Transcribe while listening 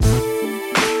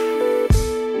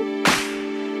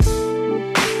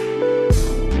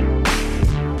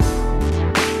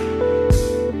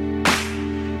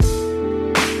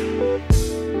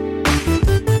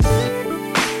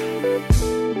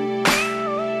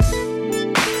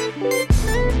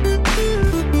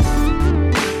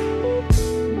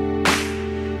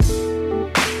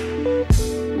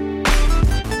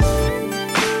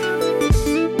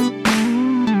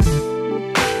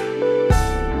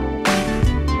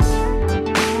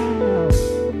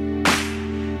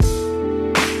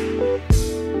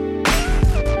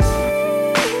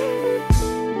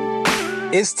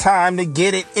It's time to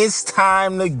get it. It's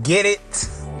time to get it.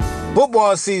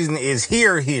 Football season is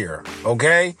here,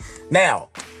 okay? Now,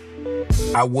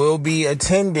 I will be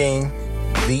attending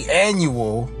the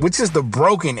annual, which is the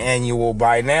broken annual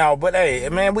by now, but hey,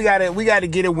 man, we gotta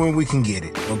get it when we can get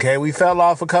it, okay? We fell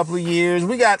off a couple of years.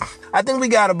 I think we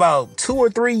got about 2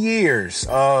 or 3 years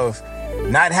of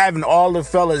not having all the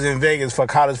fellas in Vegas for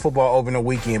college football opening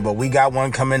weekend, but we got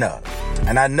one coming up.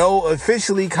 And I know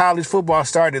officially college football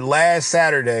started last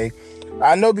Saturday.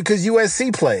 I know because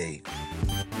USC played.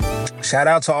 Shout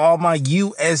out to all my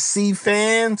USC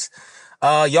fans.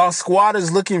 Y'all squad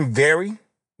is looking very,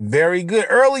 very good.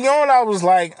 Early on, I was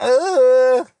like,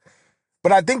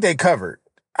 but I think they covered.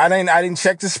 I didn't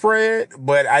check the spread,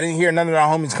 but I didn't hear none of the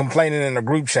homies complaining in the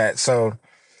group chat. So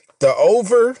the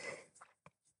over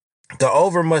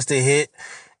must have hit,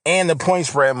 and the point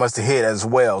spread must have hit as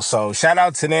well. So shout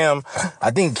out to them. I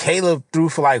think Caleb threw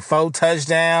for like 4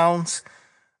 touchdowns.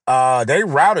 They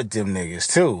routed them niggas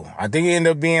too. I think it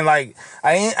ended up being like,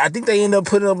 I think they ended up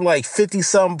putting up like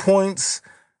 50-something points.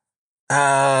 It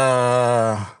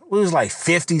was like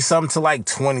 50-something to like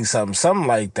 20-something, something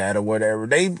like that or whatever.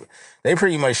 They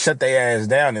pretty much shut their ass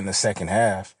down in the second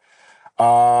half.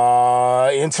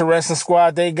 Interesting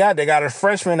squad they got. They got a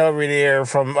freshman over there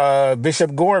from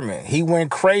Bishop Gorman. He went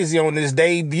crazy on his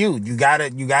debut. You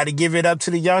gotta give it up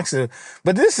to the youngster.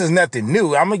 But this is nothing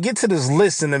new. I'm gonna get to this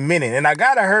list in a minute, and I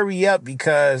gotta hurry up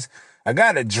because I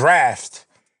got a draft.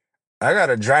 I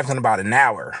got a draft in about an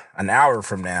hour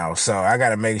from now. So I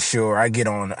gotta make sure I get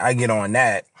on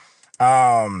that.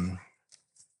 As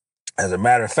a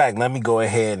matter of fact, let me go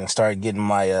ahead and start getting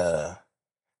my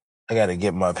I got to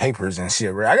get my papers and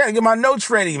shit ready. I got to get my notes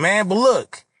ready, man. But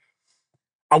look,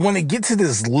 I want to get to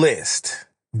this list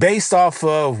based off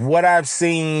of what I've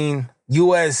seen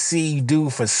USC do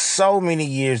for so many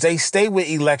years. They stay with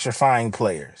electrifying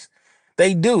players.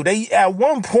 They do. They, at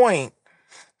one point,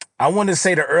 I want to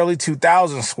say the early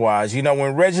 2000 squads, you know,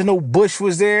 when Reginald Bush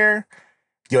was there,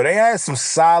 they had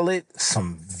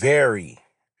some very,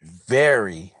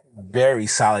 very, very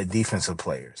solid defensive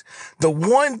players. The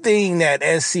one thing that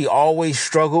SC always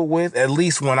struggled with, at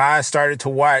least when I started to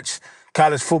watch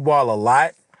college football a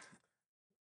lot,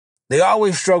 they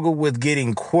always struggled with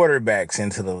getting quarterbacks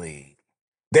into the league.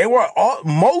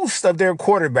 Most of their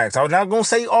quarterbacks, I'm not going to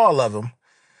say all of them,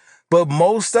 but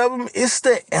most of them, it's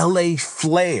the LA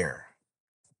flair.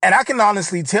 And I can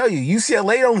honestly tell you,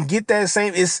 UCLA don't get that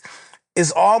same, it's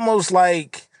almost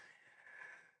like,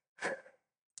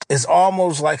 because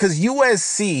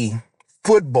USC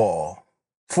football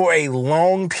for a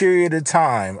long period of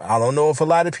time, I don't know if a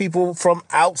lot of people from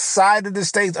outside of the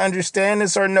states understand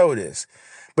this or know this,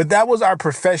 but that was our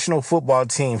professional football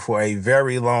team for a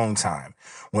very long time.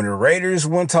 When the Raiders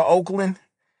went to Oakland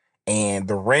and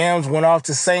the Rams went off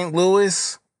to St.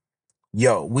 Louis,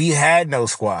 we had no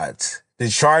squads. The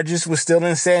Chargers were still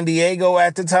in San Diego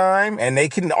at the time, and they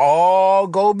can all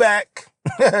go back.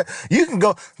 You can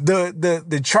go,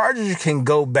 the Chargers can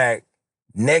go back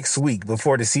next week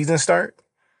before the season start,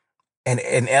 and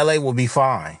LA will be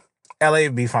fine. LA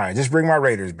will be fine. Just bring my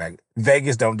Raiders back.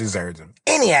 Vegas don't deserve them.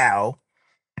 Anyhow,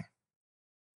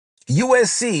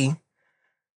 USC,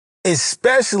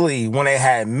 especially when they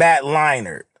had Matt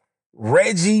Leinart,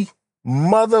 Reggie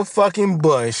motherfucking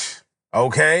Bush,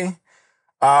 okay?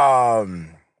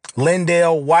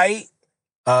 Lindell White,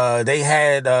 they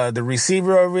had the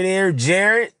receiver over there,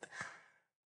 Jarrett.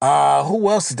 Who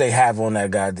else did they have on that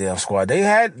goddamn squad? They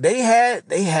had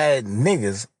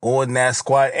niggas on that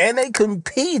squad, and they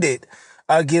competed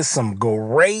against some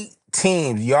great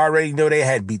teams. You already know they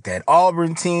had beat that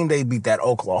Auburn team, they beat that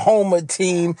Oklahoma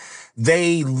team.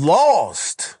 They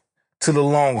lost to the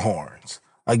Longhorns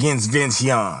against Vince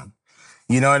Young.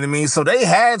 You know what I mean? So they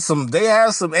had some,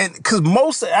 and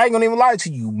because I ain't gonna even lie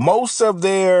to you, most of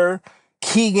their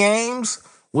key games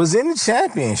was in the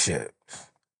championship.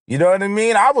 You know what I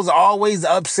mean? I was always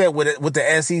upset with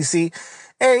the SEC.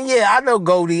 And yeah, I know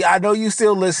Goldie, I know you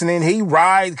still listening. He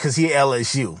ride because he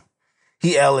LSU.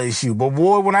 But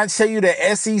boy, when I tell you the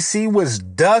SEC was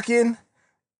ducking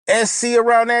SC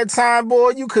around that time,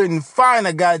 boy, you couldn't find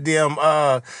a goddamn,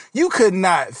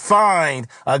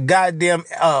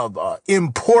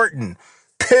 important,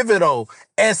 pivotal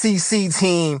SEC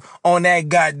team on that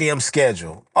goddamn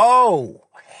schedule. Oh,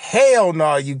 hell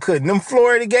no, you couldn't. Them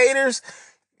Florida Gators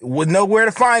would nowhere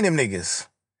to find them niggas.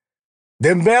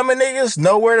 Them Bama niggas,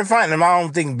 nowhere to find them. I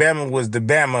don't think Bama was the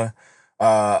Bama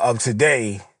of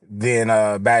today than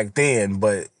back then,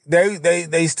 but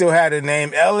they still had a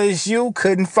name. LSU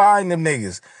couldn't find them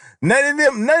niggas. None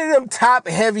of them top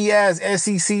heavy ass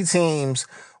SEC teams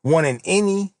wanted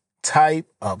any type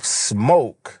of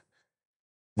smoke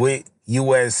with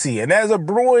USC. And as a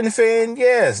Bruin fan,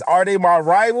 yes. Are they my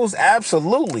rivals?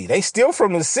 Absolutely. They still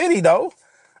from the city though.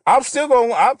 I'm still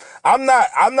going, I'm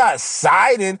not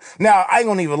siding. Now, I ain't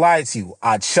gonna even lie to you.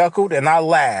 I chuckled and I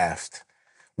laughed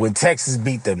when Texas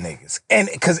beat them niggas. And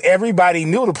cause everybody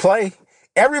knew the play.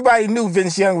 Everybody knew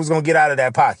Vince Young was gonna get out of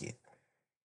that pocket.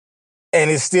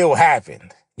 And it still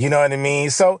happened. You know what I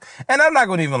mean? So, and I'm not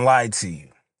gonna even lie to you.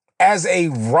 As a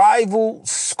rival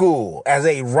school, as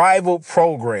a rival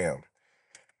program,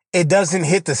 it doesn't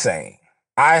hit the same.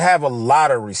 I have a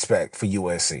lot of respect for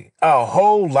USC, a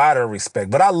whole lot of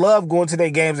respect. But I love going to their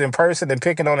games in person and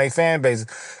picking on their fan base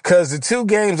because the two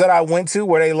games that I went to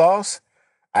where they lost,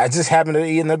 I just happened to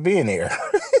end up being there.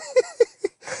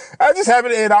 I just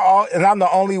happened to end up, and I'm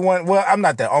the only one. Well, I'm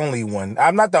not the only one.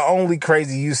 I'm not the only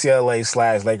crazy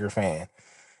UCLA/Laker fan.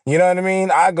 You know what I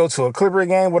mean? I go to a Clipper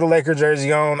game with a Laker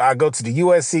jersey on. I go to the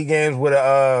USC games with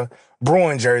a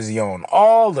Bruin jersey on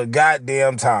all the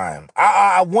goddamn time.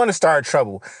 I want to start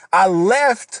trouble. I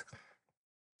left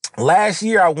last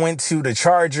year. I went to the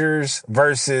Chargers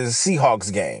versus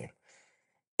Seahawks game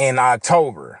in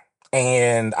October,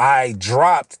 and I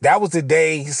dropped. That was the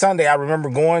day, Sunday. I remember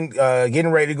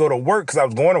getting ready to go to work because I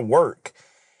was going to work.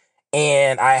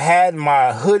 And I had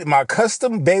my hood, my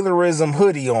custom Baylorism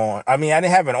hoodie on. I mean, I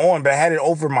didn't have it on, but I had it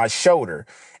over my shoulder.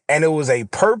 And it was a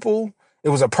purple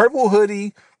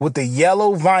hoodie with the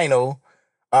yellow vinyl,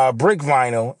 brick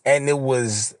vinyl, and it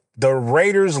was the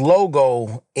Raiders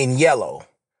logo in yellow.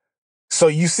 So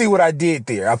you see what I did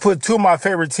there. I put two of my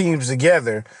favorite teams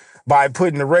together by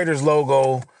putting the Raiders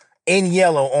logo in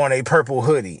yellow on a purple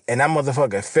hoodie. And that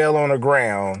motherfucker fell on the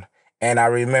ground. And I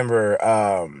remember,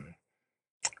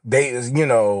 my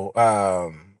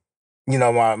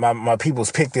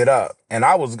peoples picked it up and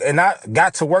I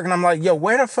got to work and I'm like, yo,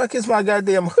 where the fuck is my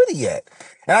goddamn hoodie at?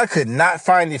 And I could not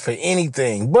find it for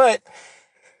anything, but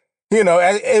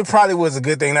it probably was a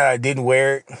good thing that I didn't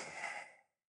wear it.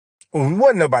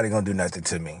 Wasn't nobody gonna do nothing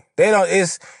to me.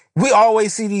 We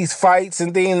always see these fights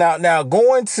and things now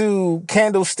going to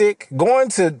Candlestick, going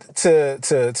to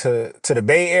the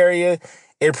Bay Area,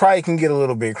 it probably can get a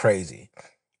little bit crazy.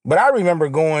 But I remember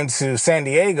going to San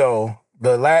Diego,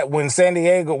 when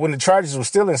the Chargers were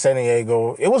still in San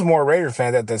Diego, it was more Raider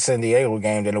fans at the San Diego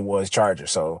game than it was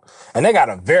Chargers. So, and they got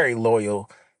a very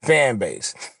loyal fan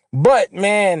base. But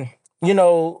man,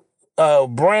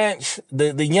 Branch,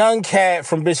 the young cat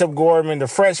from Bishop Gorman, the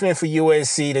freshman for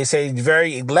USC, they say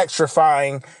very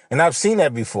electrifying. And I've seen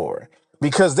that before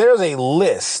because there is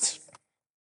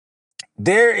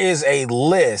a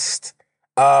list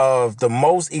of the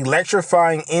most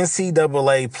electrifying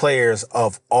NCAA players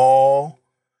of all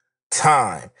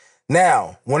time.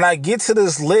 Now, when I get to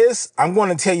this list, I'm going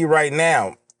to tell you right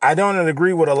now, I don't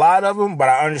agree with a lot of them, but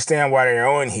I understand why they're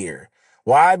on here.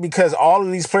 Why? Because all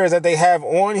of these players that they have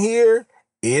on here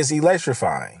is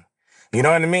electrifying. You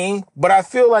know what I mean? But I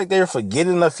feel like they're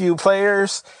forgetting a few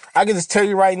players. I can just tell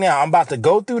you right now, I'm about to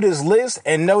go through this list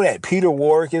and know that Peter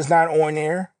Warrick is not on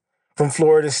there from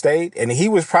Florida State. And he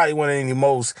was probably one of the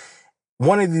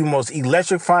most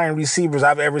electrifying receivers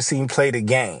I've ever seen play the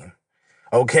game.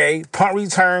 Okay. Punt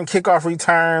return, kickoff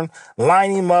return, line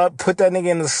him up, put that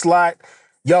nigga in the slot.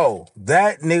 Yo,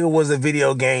 that nigga was a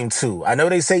video game too. I know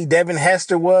they say Devin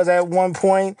Hester was at one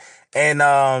point, and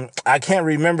I can't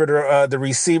remember the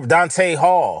receiver, Dante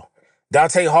Hall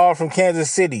from Kansas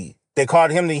City. They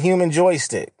called him the human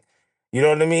joystick. You know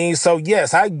what I mean? So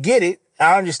yes, I get it.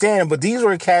 I understand, but these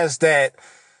were cats that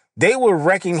they were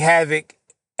wrecking havoc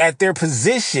at their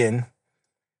position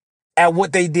at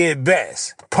what they did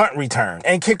best, punt return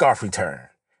and kickoff return.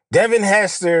 Devin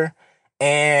Hester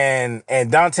and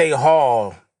Dante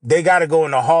Hall, they got to go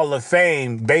in the Hall of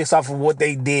Fame based off of what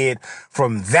they did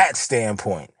from that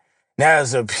standpoint. Now,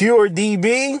 as a pure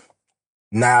DB,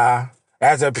 nah.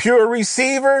 As a pure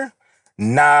receiver,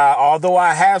 nah. Although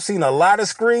I have seen a lot of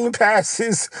screen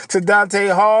passes to Dante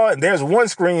Hall, and there's one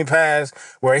screen pass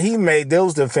where he made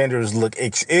those defenders look,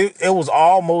 it was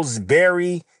almost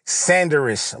Barry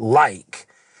Sanders-like.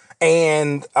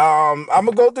 And I'm going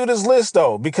to go through this list,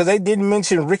 though, because they didn't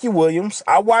mention Ricky Williams.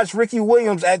 I watched Ricky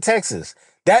Williams at Texas.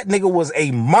 That nigga was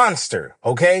a monster,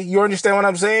 okay? You understand what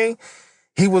I'm saying?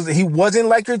 He wasn't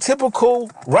like your typical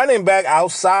running back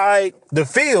outside the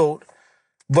field,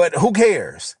 but who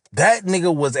cares? That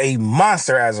nigga was a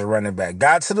monster as a running back.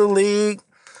 Got to the league,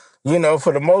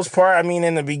 for the most part. I mean,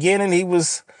 in the beginning, he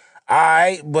was all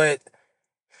right, but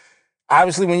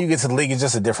obviously, when you get to the league, it's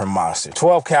just a different monster.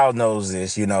 12 Cal knows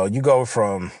this. You go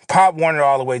from Pop Warner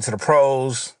all the way to the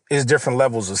pros. It's different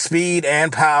levels of speed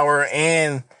and power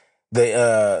and the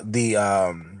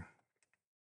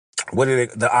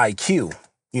IQ.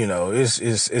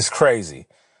 it's crazy.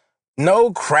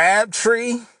 No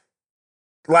Crabtree,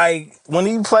 like when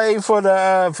he played for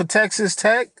Texas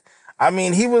Tech. I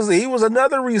mean, he was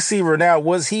another receiver. Now,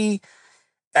 was he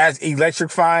as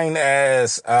electrifying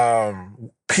as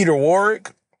Peter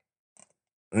Warrick?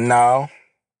 No,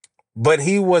 but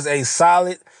he was a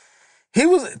solid. He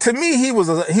was, to me, he was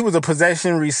a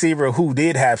possession receiver who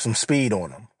did have some speed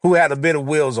on him, who had a bit of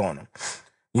wheels on him.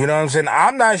 You know what I'm saying?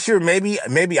 I'm not sure.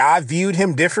 Maybe I viewed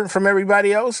him different from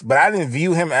everybody else, but I didn't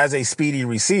view him as a speedy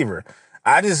receiver.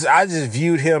 I just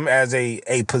viewed him as a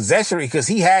possession because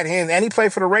he had hands and he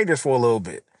played for the Raiders for a little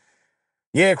bit.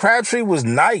 Yeah, Crabtree was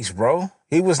nice, bro.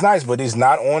 He was nice, but he's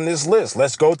not on this list.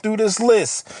 Let's go through this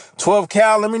list. 12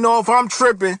 Cal, let me know if I'm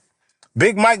tripping.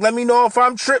 Big Mike, let me know if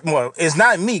I'm tripping. Well, it's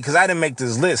not me because I didn't make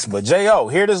this list, but J.O.,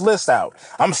 hear this list out.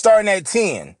 I'm starting at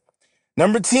 10.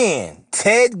 Number 10,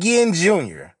 Ted Ginn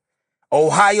Jr.,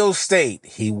 Ohio State.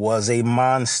 He was a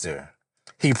monster.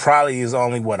 He probably is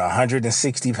only,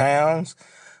 160 pounds?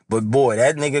 But boy,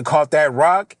 that nigga caught that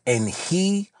rock and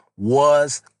he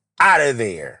was out of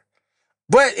there.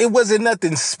 But it wasn't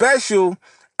nothing special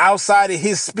outside of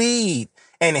his speed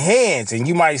and hands. And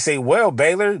you might say, well,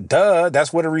 Baylor, duh,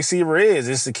 that's what a receiver is.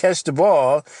 It's to catch the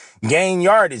ball, gain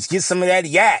yardage, get some of that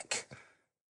yak.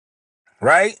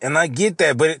 Right? And I get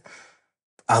that, but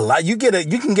you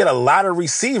can get a lot of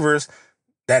receivers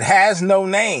that has no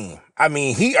name. I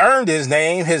mean, he earned his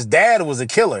name. His dad was a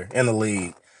killer in the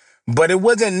league. But it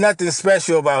wasn't nothing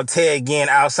special about Ted Ginn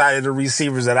outside of the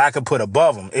receivers that I could put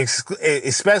above him,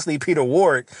 especially Peter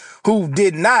Warrick, who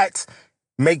did not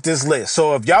make this list.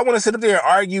 So if y'all want to sit up there and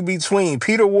argue between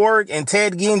Peter Warrick and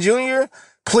Ted Ginn Jr.,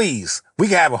 please, we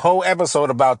can have a whole episode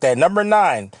about that. Number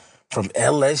 9 from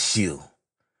LSU.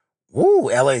 Woo,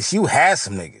 LSU has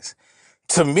some niggas.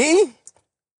 To me,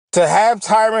 to have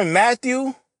Tyrann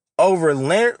Mathieu over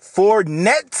Leonard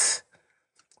Fournette,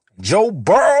 Joe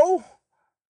Burrow,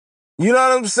 you know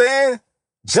what I'm saying?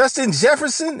 Justin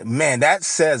Jefferson, man, that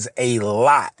says a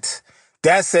lot.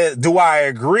 That says, do I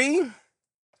agree?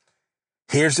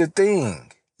 Here's the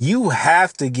thing. You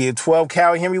have to give 12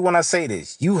 Cal, hear me when I say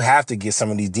this. You have to give some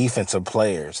of these defensive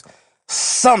players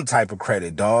some type of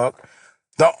credit, dog.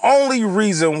 The only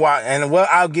reason why, and well,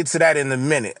 I'll get to that in a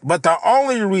minute, but the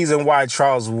only reason why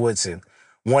Charles Woodson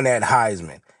won that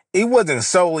Heisman, it wasn't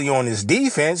solely on his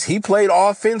defense. He played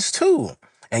offense too.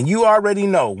 And you already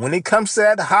know, when it comes to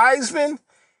that Heisman,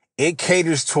 it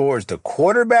caters towards the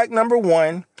quarterback, number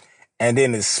 1, and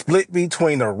then it's split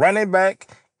between the running back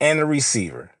and the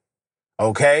receiver.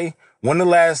 Okay? When the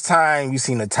last time you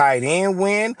seen a tight end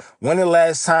win? When the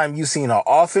last time you seen an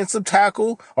offensive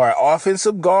tackle or an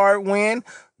offensive guard win?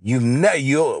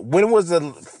 When was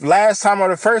the last time or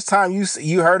the first time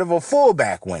you heard of a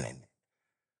fullback winning?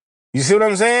 You see what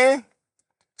I'm saying?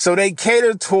 So they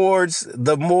cater towards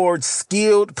the more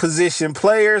skilled position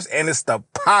players, and it's the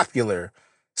popular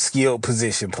skilled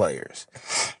position players.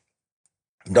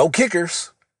 No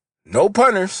kickers, no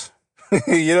punters.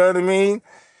 You know what I mean?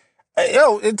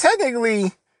 It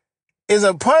technically, is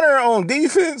a punter on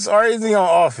defense or is he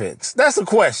on offense? That's the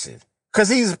question. Because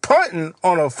he's punting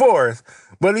on a 4th,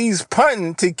 but he's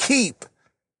punting to keep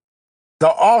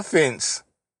the offense.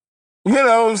 You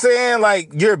know what I'm saying?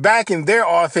 Like, you're backing their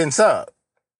offense up.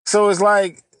 So it's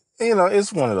like,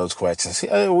 it's one of those questions.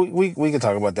 We can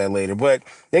talk about that later. But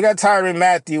they got Tyrann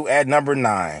Mathieu at number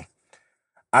 9.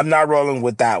 I'm not rolling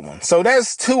with that one. So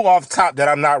that's 2 off top that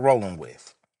I'm not rolling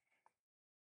with.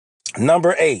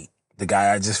 Number 8, the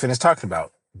guy I just finished talking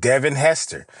about, Devin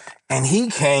Hester. And he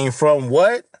came from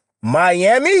what?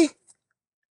 Miami?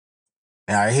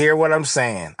 And I hear what I'm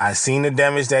saying. I seen the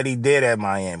damage that he did at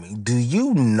Miami. Do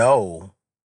you know?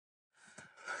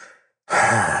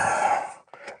 I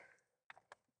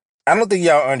don't think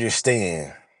y'all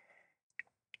understand.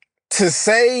 To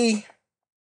say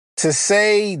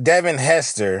Devin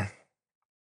Hester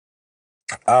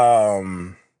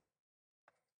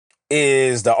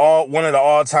is one of the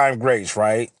all-time greats,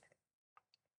 right?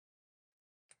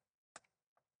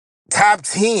 Top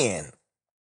 10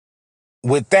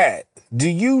 with that. Do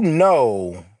you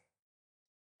know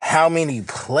how many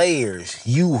players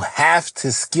you have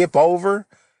to skip over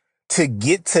to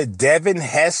get to Devin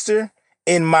Hester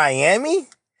in Miami?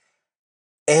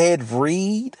 Ed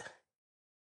Reed,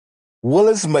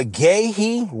 Willis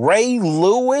McGahee, Ray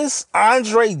Lewis,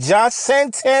 Andre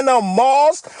Johnson, Santana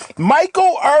Moss,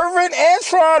 Michael Irvin,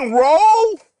 Antron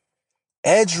Rowe,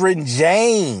 Edgerrin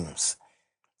James,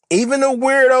 even the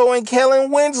weirdo and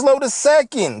Kellen Winslow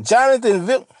II, Jonathan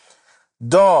Vill.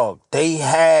 Dog, they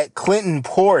had Clinton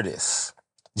Portis,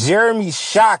 Jeremy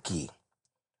Shockey,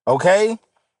 okay?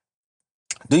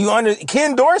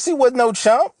 Ken Dorsey was no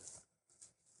chump,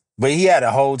 but he had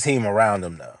a whole team around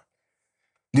him though.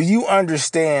 Do you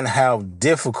understand how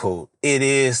difficult it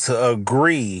is to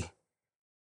agree?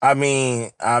 I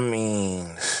mean,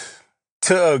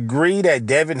 to agree that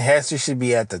Devin Hester should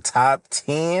be at the top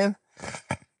 10?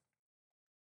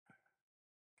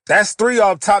 That's 3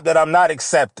 off top that I'm not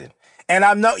accepting. And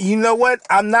you know what?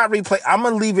 I'm not replaying. I'm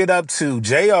going to leave it up to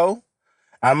J.O.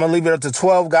 I'm going to leave it up to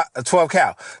 12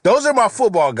 Cal. Those are my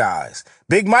football guys.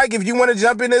 Big Mike, if you want to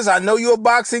jump in this, I know you're a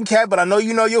boxing cat, but I know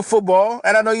you know your football,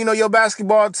 and I know you know your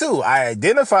basketball too. I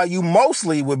identify you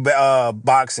mostly with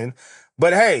boxing,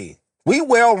 but hey, we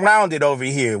well-rounded over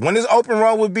here. When it's open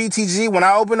run with BTG, when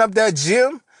I open up that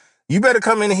gym, you better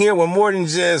come in here with more than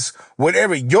just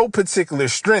whatever your particular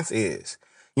strength is.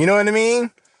 You know what I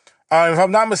mean? If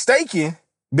I'm not mistaken,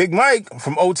 Big Mike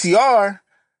from OTR,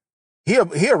 he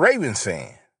a Ravens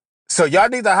fan. So y'all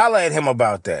need to holler at him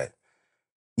about that.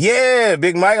 Yeah,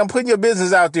 Big Mike, I'm putting your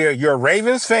business out there. You're a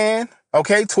Ravens fan.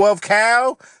 Okay, 12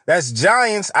 Cal. That's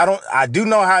Giants. I do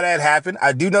know how that happened.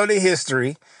 I do know the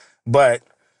history. But,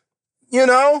 you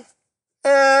know,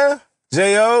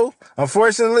 J.O.,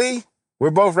 unfortunately,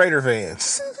 we're both Raider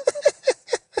fans.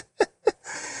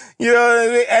 You know what I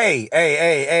mean?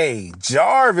 Hey.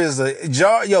 Jarv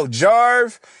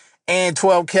and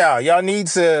 12 Cal. Y'all need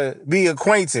to be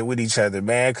acquainted with each other,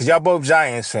 man, because y'all both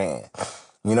Giants fans.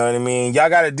 You know what I mean? Y'all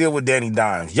got to deal with Danny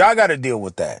Dimes. Y'all got to deal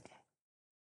with that.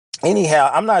 Anyhow,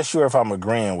 I'm not sure if I'm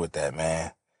agreeing with that,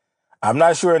 man. I'm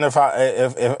not sure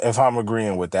if I'm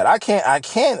agreeing with that. I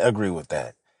can't agree with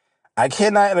that. I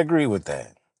cannot agree with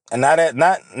that. And not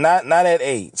at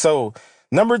 8. So,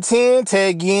 number 10,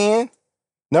 Ted Ginn.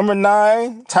 Number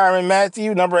 9, Tyrann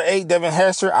Mathieu. Number 8, Devin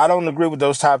Hester. I don't agree with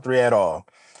those top 3 at all.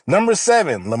 Number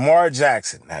 7, Lamar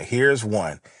Jackson. Now, here's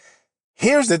one.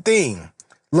 Here's the thing.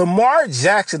 Lamar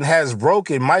Jackson has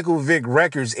broken Michael Vick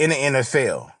records in the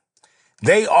NFL.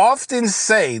 They often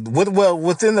say,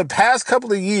 within the past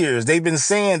couple of years, they've been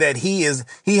saying that he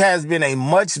has been a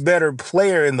much better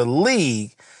player in the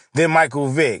league than Michael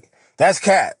Vick. That's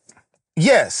cap.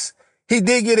 Yes, he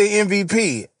did get an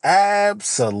MVP.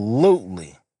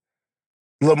 Absolutely.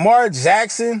 Lamar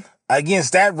Jackson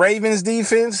against that Ravens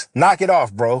defense, knock it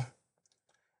off, bro.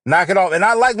 Knock it off. And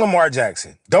I like Lamar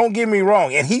Jackson. Don't get me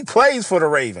wrong. And he plays for the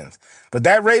Ravens. But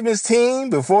that Ravens team,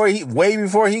 way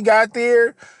before he got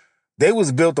there, they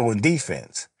was built on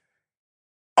defense.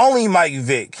 Only Mike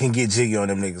Vick can get jiggy on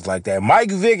them niggas like that. Mike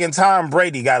Vick and Tom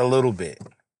Brady got a little bit.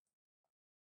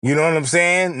 You know what I'm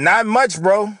saying? Not much,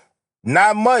 bro.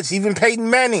 Not much. Even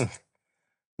Peyton Manning.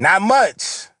 Not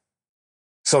much.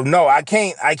 So no, I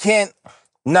can't.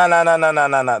 No.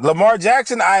 Lamar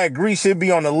Jackson, I agree, should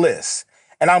be on the list.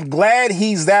 And I'm glad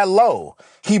he's that low.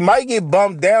 He might get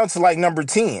bumped down to like number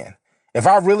 10. If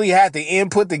I really had to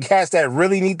input the cats that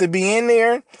really need to be in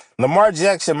there, Lamar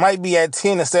Jackson might be at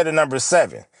 10 instead of number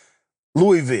 7.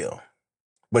 Louisville.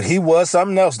 But he was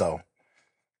something else, though.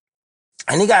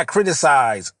 And he got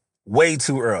criticized way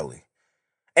too early.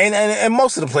 And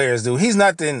most of the players do. He's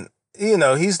not the,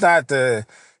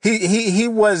 he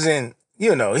wasn't,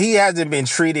 he hasn't been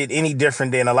treated any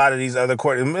different than a lot of these other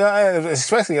quarterbacks,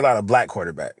 especially a lot of black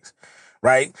quarterbacks,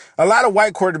 right? A lot of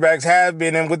white quarterbacks have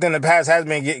been, and within the past has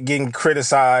been getting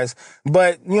criticized,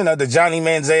 but, the Johnny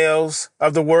Manziels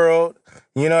of the world,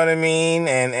 you know what I mean?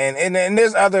 And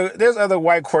there's other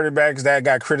white quarterbacks that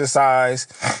got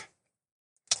criticized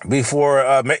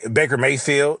before Baker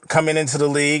Mayfield coming into the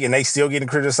league, and they still getting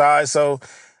criticized. So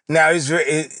now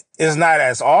it's not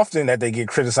as often that they get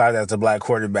criticized as the black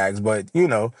quarterbacks, but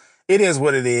it is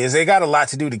what it is. They got a lot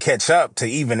to do to catch up, to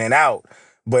even it out.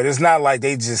 But it's not like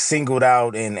they just singled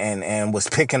out and was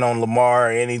picking on Lamar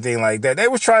or anything like that. They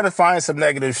was trying to find some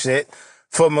negative shit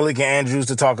for Malika Andrews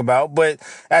to talk about. But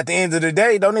at the end of the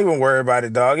day, don't even worry about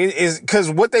it, dog. It is because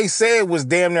what they said was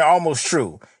damn near almost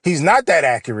true. He's not that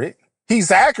accurate. He's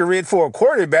accurate for a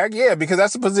quarterback, yeah, because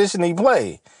that's the position he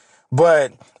played.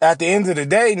 But at the end of the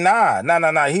day, nah.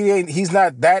 He's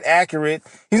not that accurate.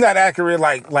 He's not accurate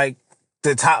like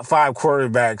the top 5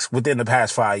 quarterbacks within the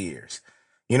past 5 years.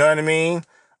 You know what I mean?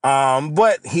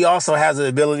 But he also has the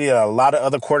ability that a lot of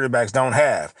other quarterbacks don't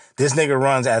have. This nigga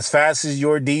runs as fast as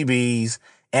your DBs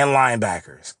and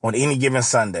linebackers on any given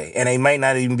Sunday, and they might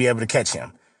not even be able to catch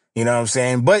him. You know what I'm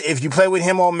saying? But if you play with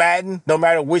him on Madden, no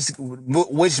matter which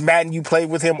Madden you play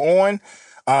with him on,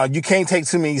 you can't take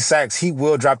too many sacks. He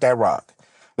will drop that rock.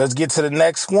 Let's get to the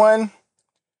next one.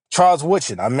 Charles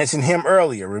Woodson. I mentioned him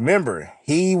earlier. Remember,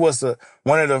 he was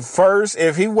one of the first.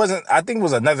 If he wasn't, I think it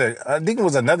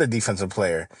was another defensive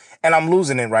player. And I'm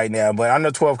losing it right now, but I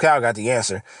know 12 Cal got the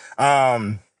answer.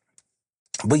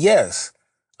 But yes,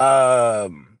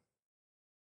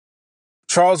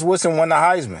 Charles Woodson won the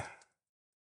Heisman.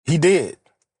 He did.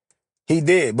 He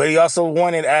did, but he also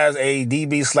won it as a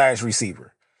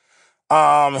DB/receiver.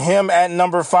 Him at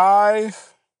number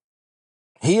 5,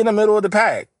 he in the middle of the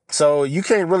pack. So you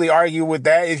can't really argue with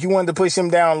that. If you wanted to push him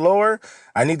down lower,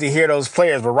 I need to hear those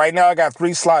players. But right now I got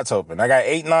 3 slots open. I got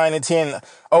 8, 9, and 10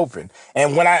 open.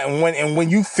 And when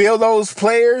you fill those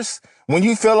players, when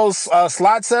you fill those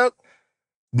slots up,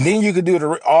 then you could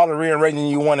do all the rearranging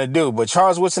you want to do. But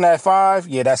Charles Woodson at 5,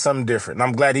 yeah, that's something different. And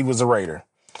I'm glad he was a Raider.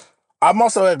 I'm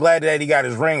also glad that he got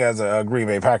his ring as a Green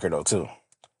Bay Packer, though, too.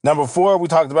 Number 4, we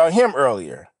talked about him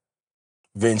earlier.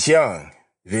 Vince Young.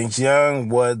 Vince Young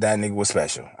that nigga was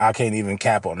special. I can't even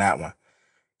cap on that one.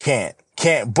 Can't.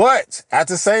 But at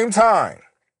the same time,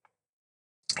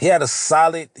 he had a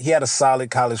solid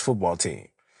college football team.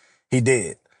 He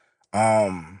did.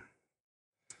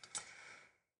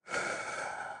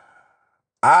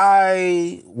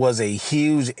 I was a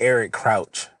huge Eric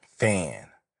Crouch fan.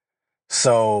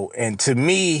 So, and to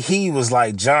me, he was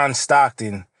like John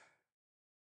Stockton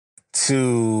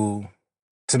to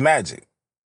Magic.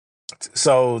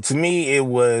 So to me, it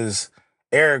was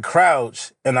Eric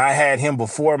Crouch, and I had him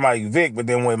before Mike Vick, but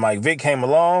then when Mike Vick came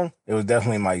along, it was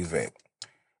definitely Mike Vick,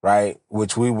 right?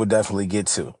 Which we would definitely get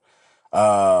to.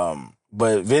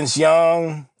 But Vince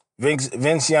Young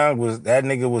that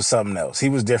nigga was something else. He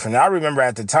was different. I remember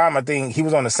at the time, I think he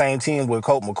was on the same team with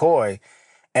Colt McCoy,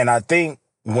 and I think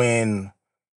when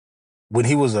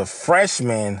he was a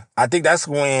freshman, I think that's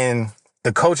when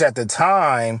the coach at the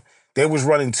time, they was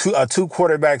running a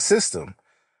 2-quarterback system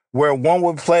where one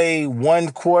would play 1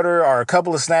 quarter or a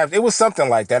couple of snaps. It was something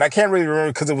like that. I can't really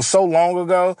remember because it was so long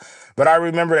ago, but I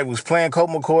remember they was playing Colt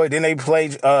McCoy. Then they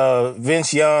played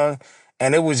Vince Young,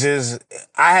 and it was just,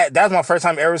 that was my first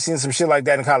time ever seeing some shit like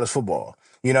that in college football.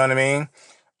 You know what I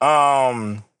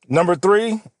mean? Number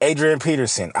 3, Adrian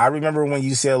Peterson. I remember when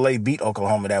UCLA beat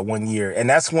Oklahoma that one year, and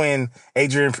that's when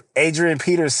Adrian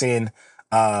Peterson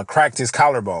cracked his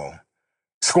collarbone,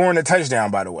 scoring a touchdown,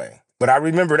 by the way. But I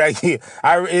remember that year.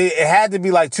 It had to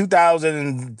be like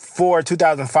 2004,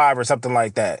 2005 or something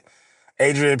like that.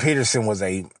 Adrian Peterson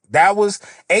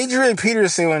Adrian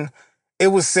Peterson, it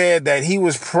was said that he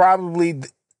was probably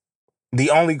the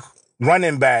only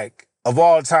running back of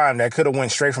all time that could have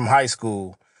went straight from high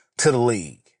school to the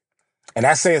league. And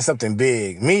that's saying something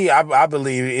big. Me, I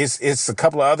believe it's a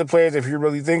couple of other players if you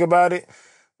really think about it.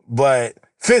 But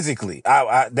physically,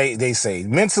 they say.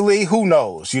 Mentally, who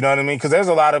knows? You know what I mean? Because there's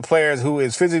a lot of players who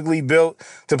is physically built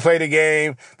to play the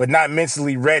game, but not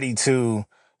mentally ready to,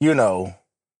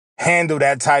 handle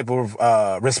that type of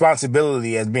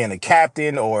responsibility as being a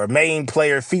captain or a main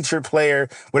player, featured player,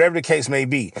 whatever the case may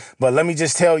be. But let me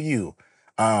just tell you,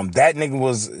 that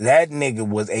nigga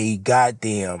was a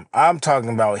goddamn, I'm talking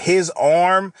about his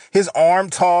arm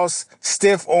toss,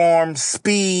 stiff arm,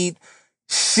 speed,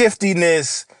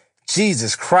 shiftiness.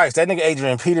 Jesus Christ, that nigga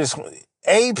Adrian Peterson,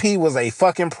 AP was a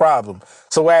fucking problem.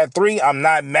 So at 3, I'm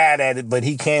not mad at it, but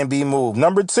he can be moved.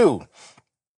 Number 2,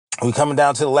 we coming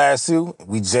down to the last 2.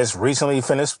 We just recently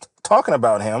finished talking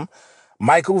about him,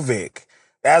 Michael Vick.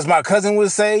 As my cousin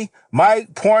would say,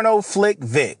 Mike Porno Flick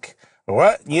Vick.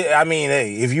 What? Yeah, I mean,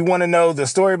 hey, if you want to know the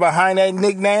story behind that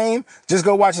nickname, just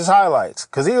go watch his highlights,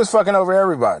 because he was fucking over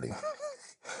everybody.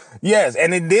 Yes,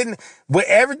 and it didn't, but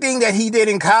everything that he did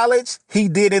in college, he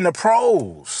did in the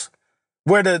pros,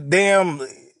 where the damn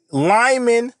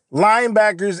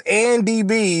linebackers, and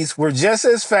DBs were just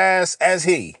as fast as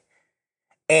he.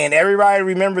 And everybody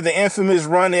remember the infamous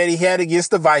run that he had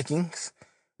against the Vikings,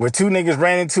 where 2 niggas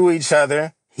ran into each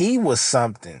other. He was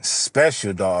something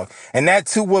special, dog. And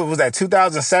what was that,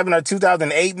 2007 or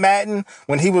 2008 Madden,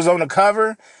 when he was on the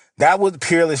cover? That was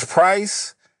Peerless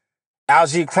Price,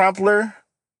 Algie Crumpler,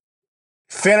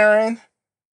 Finneran,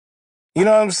 you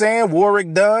know what I'm saying?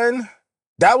 Warwick Dunn.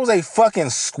 That was a fucking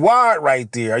squad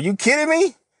right there. Are you kidding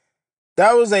me?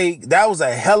 That was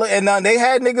a hella, and they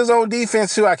had niggas on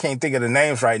defense too. I can't think of the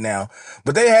names right now,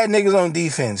 but they had niggas on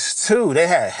defense too. They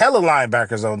had hella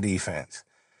linebackers on defense.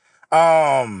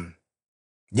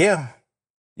 Yeah,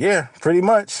 pretty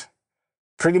much.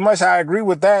 I agree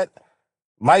with that.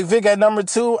 Mike Vick at number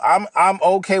 2, I'm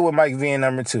okay with Mike Vick at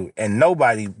number 2, and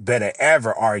nobody better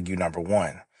ever argue number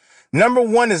 1. Number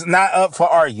 1 is not up for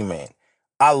argument.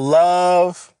 I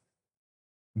love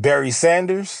Barry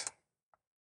Sanders.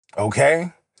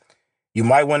 Okay. You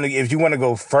might want to, if you want to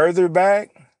go further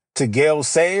back to Gale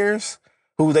Sayers,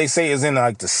 who they say is in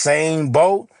like the same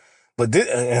boat, but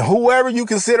whoever you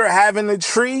consider having the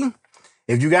tree,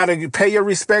 if you got to pay your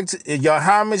respect, your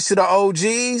homage to the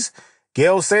OGs,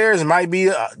 Gale Sayers might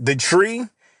be the tree,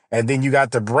 And then you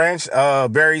got the branch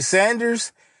of Barry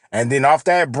Sanders. And then off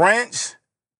that branch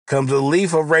comes the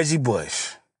leaf of Reggie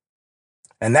Bush.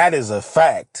 And that is a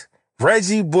fact.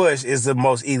 Reggie Bush is the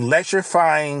most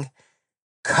electrifying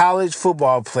college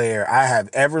football player I have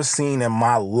ever seen in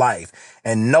my life.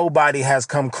 And nobody has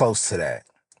come close to that.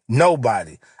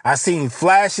 Nobody. I seen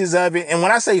flashes of it. And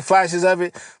when I say flashes of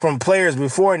it from players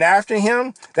before and after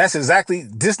him, that's exactly,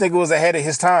 this nigga was ahead of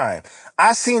his time.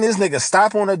 I seen this nigga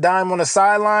stop on a dime on the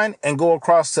sideline and go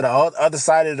across to the other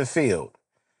side of the field.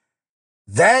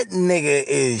 That nigga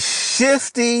is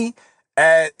shifty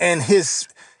and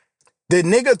the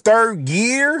nigga third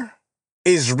gear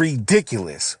is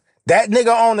ridiculous. That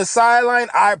nigga on the sideline,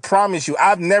 I promise you,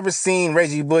 I've never seen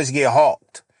Reggie Bush get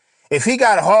hawked. If he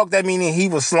got hawked, that meaning he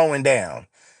was slowing down.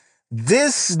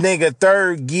 This nigga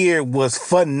third gear was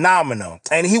phenomenal.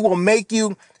 And he will make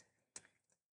you,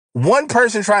 one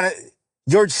person trying to,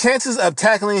 your chances of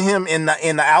tackling him in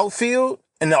the outfield,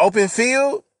 in the open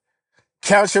field,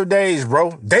 count your days,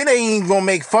 bro. They ain't even gonna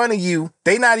make fun of you.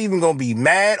 They not even gonna be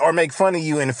mad or make fun of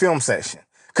you in the film session.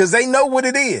 Cause they know what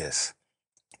it is.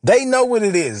 They know what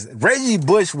it is. Reggie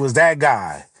Bush was that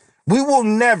guy. We will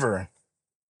never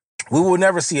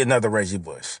see another Reggie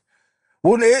Bush.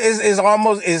 Well, it's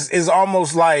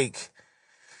almost like,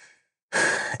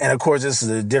 and of course this is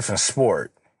a different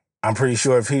sport. I'm pretty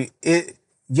sure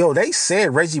they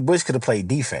said Reggie Bush could have played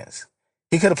defense.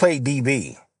 He could have played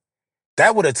DB.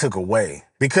 That would have took away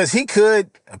because he could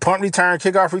punt return,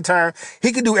 kickoff return.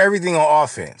 He could do everything on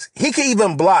offense. He could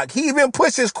even block. He even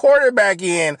pushed his quarterback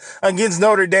in against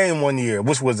Notre Dame one year,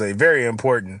 which was a very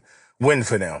important win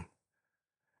for them.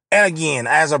 And again,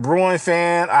 as a Bruin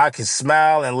fan, I can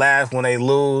smile and laugh when they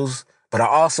lose, but I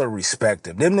also respect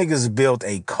them. Them niggas built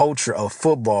a culture of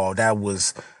football that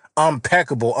was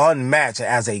impeccable, unmatched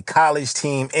as a college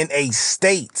team in a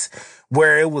state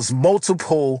where it was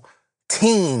multiple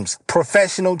teams,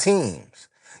 professional teams.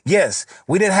 Yes,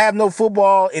 we didn't have no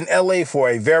football in LA for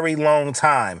a very long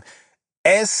time.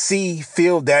 SC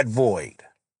filled that void.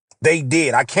 They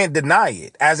did. I can't deny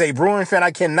it. As a Bruin fan, I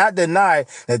cannot deny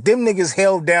that them niggas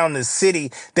held down the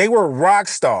city. They were rock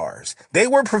stars. They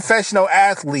were professional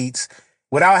athletes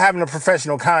without having a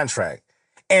professional contract.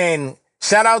 And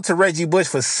shout out to Reggie Bush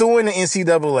for suing the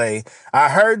NCAA. I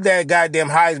heard that goddamn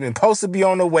Heisman supposed to be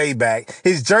on the way back.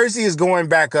 His jersey is going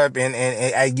back up at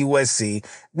USC,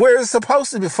 where it's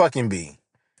supposed to fucking be.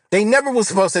 They never was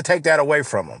supposed to take that away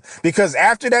from him. Because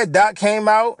after that doc came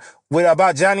out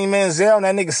about Johnny Manziel and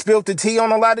that nigga spilled the tea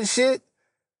on a lot of shit,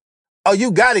 oh,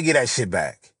 you got to get that shit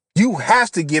back. You have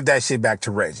to give that shit back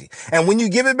to Reggie. And when you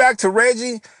give it back to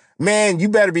Reggie, man, you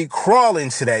better be crawling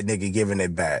to that nigga giving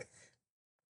it back.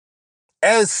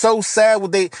 It's so sad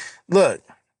when look,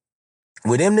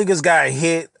 when them niggas got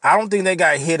hit, I don't think they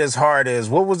got hit as hard as,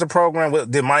 what was the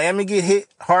program? Did Miami get hit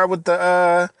hard with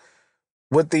the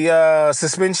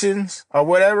suspensions or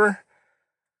whatever?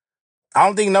 I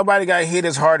don't think nobody got hit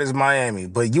as hard as Miami,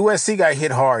 but USC got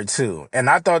hit hard too. And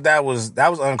I thought that was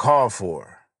uncalled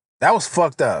for. That was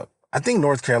fucked up. I think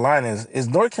North Carolina is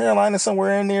North Carolina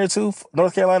somewhere in there too?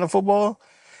 North Carolina football?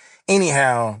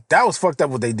 Anyhow, that was fucked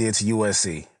up what they did to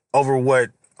USC over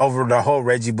the whole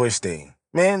Reggie Bush thing.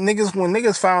 Man, when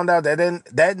niggas found out that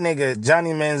nigga,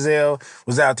 Johnny Manziel,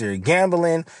 was out there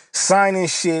gambling, signing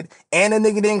shit, and the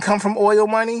nigga didn't come from oil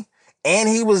money, and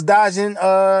he was dodging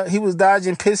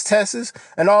piss tests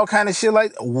and all kind of shit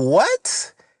like,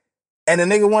 what? And the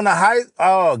nigga won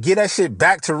give that shit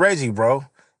back to Reggie, bro.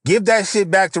 Give that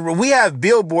shit back to, we have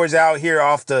billboards out here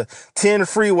off the 10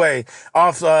 freeway,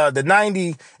 off the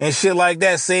 90 and shit like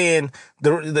that saying,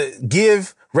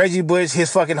 give Reggie Bush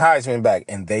his fucking Heisman back.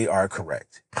 And they are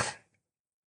correct.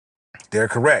 They're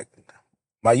correct.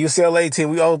 My UCLA team,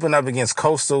 we open up against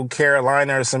Coastal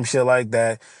Carolina or some shit like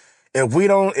that. If we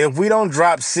don't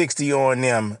drop 60 on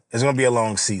them, it's going to be a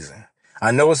long season.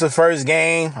 I know it's the first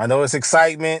game. I know it's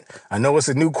excitement. I know it's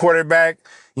a new quarterback.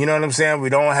 You know what I'm saying? We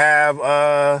don't have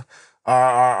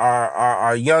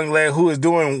our young lad who is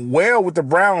doing well with the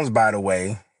Browns, by the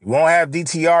way. We won't have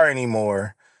DTR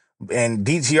anymore. And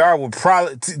DTR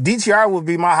would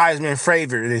be my Heisman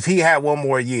favorite if he had one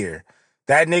more year.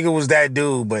 That nigga was that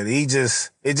dude, but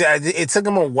it took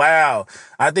him a while.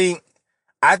 I think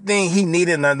he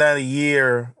needed another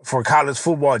year for college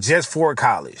football, just for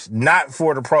college, not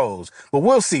for the pros. But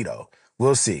we'll see though.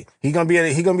 We'll see. He gonna be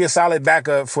a solid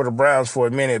backup for the Browns for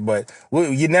a minute, but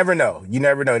you never know. You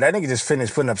never know. That nigga just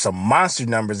finished putting up some monster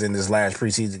numbers in this last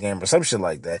preseason game or some shit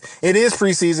like that. It is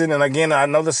preseason, and again, I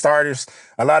know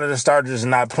a lot of the starters are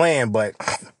not playing, but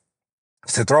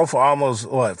to throw for almost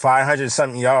 500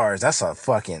 something yards, that's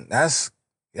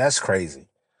crazy.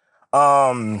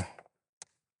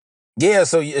 Yeah,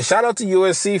 so shout out to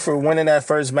USC for winning that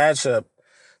first matchup,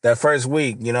 that first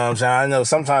week. You know what I'm saying? I know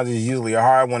sometimes it's usually a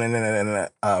hard one, and then in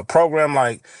a program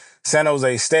like San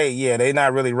Jose State, yeah, they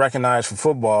not really recognized for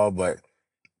football, but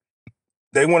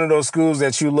they one of those schools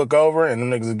that you look over and them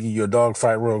niggas will give you a dog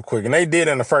fight real quick. And they did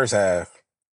in the first half.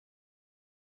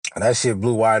 That shit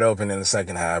blew wide open in the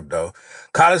second half, though.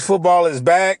 College football is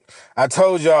back. I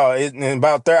told y'all, I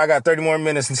got 30 more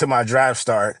minutes until my draft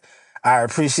start. I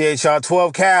appreciate y'all.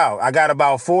 12 Cal. I got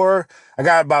about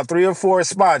 3 or 4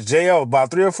 spots. J.O.,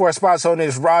 about 3 or 4 spots on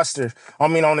this roster.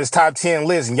 On this top 10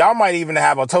 list. And y'all might even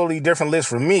have a totally different list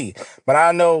from me. But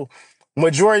I know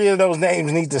majority of those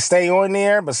names need to stay on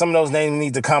there, but some of those names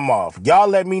need to come off. Y'all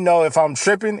let me know if I'm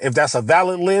tripping, if that's a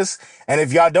valid list. And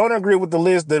if y'all don't agree with the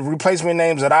list, the replacement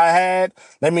names that I had,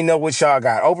 let me know what y'all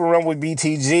got. Open Run with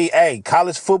BTG. Hey,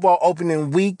 college football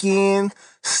opening weekend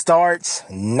starts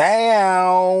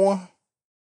now.